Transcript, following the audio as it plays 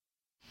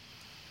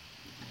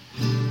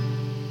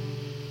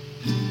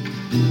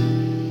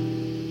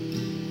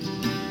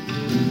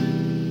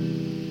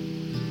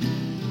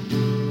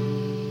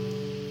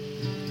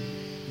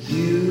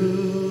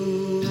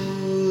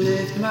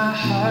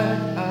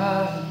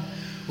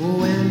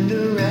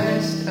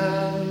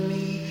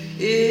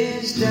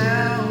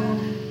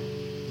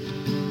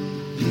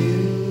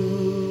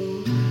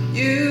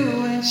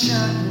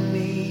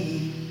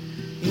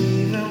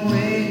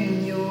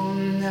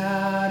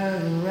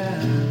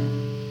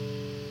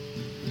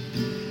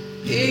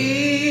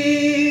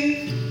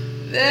If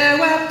there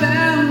were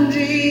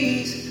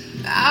boundaries,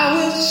 I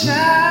will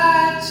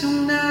try to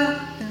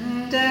knock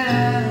them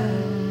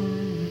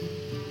down.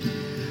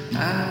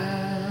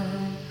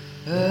 I'm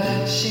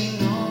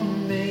latching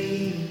on,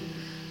 babe.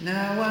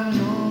 Now I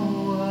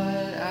know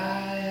what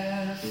I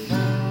have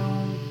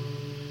found.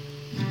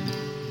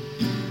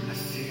 I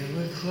feel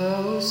we're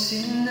close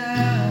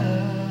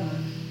enough.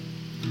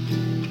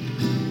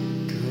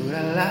 Could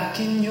I lock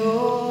in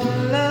your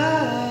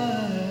love?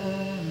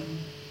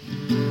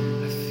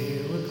 I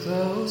feel we're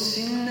close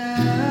enough.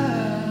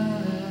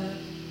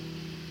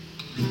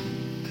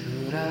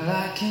 Could I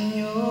lock in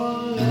your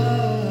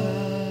love?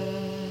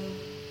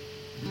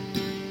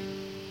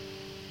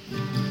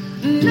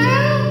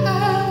 Now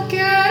I've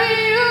got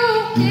you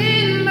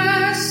in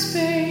my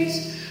space.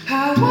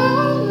 I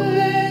won't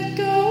let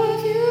go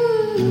of you.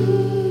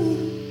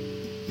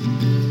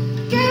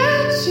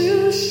 Got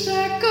you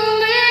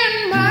shackled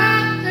in my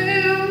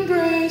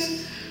embrace.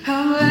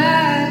 I'm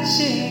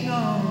latching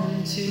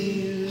on to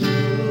you.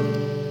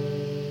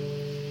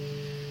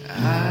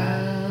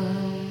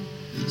 I'm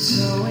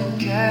so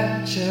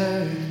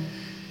encaptured,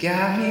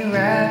 got me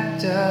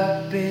wrapped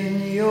up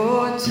in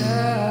your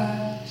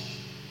touch.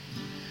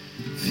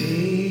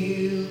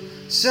 Feel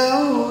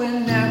so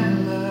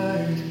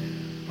enamored,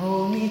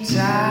 hold me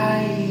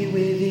tight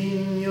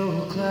within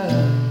your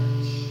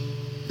clutch.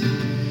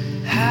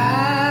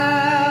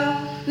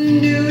 How do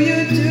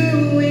you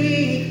do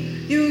it?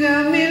 You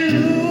got me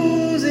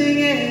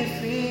losing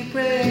every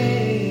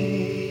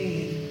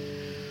breath.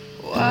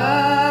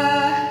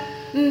 What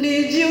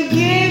did you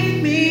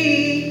give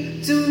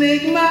me to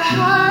make my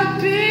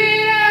heart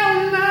beat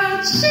out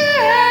my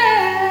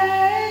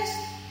chest?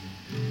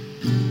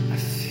 I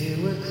feel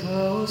we're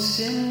close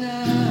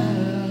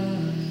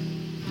enough.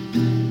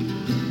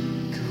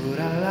 Could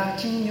I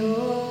lock in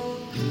your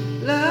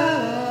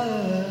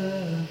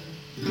love?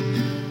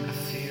 I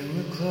feel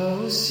we're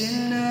close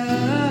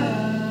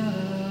enough.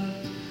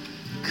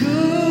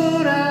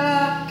 Could I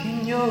lock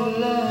in your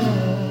love?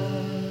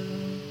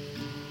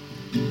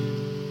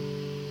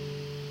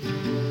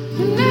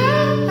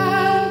 Now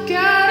I've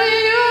got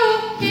you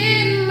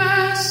in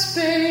my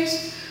space.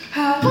 I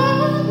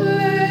won't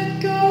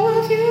let go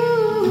of you.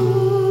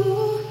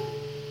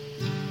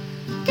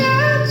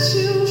 Got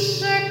you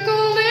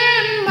shackled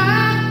in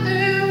my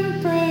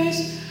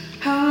embrace.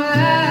 I'm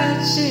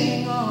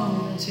latching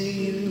on to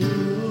you.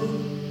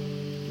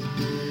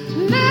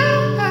 Now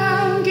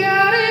I've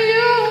got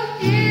you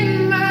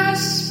in my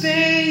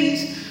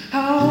space. I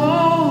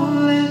won't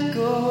let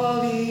go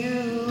of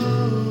you.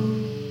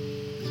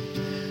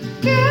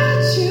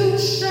 Got you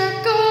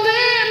shackled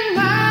in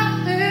my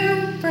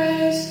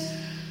embrace.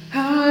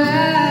 I'm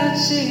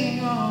latching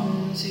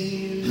on to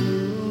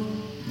you.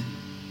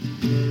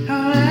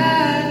 I'm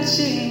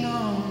latching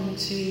on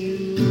to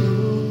you.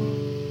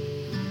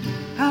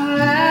 I'm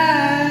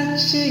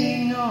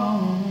latching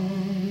on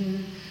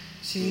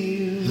to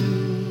you.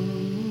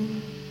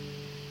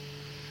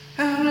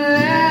 I'm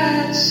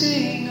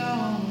latching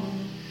on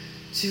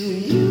to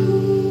you.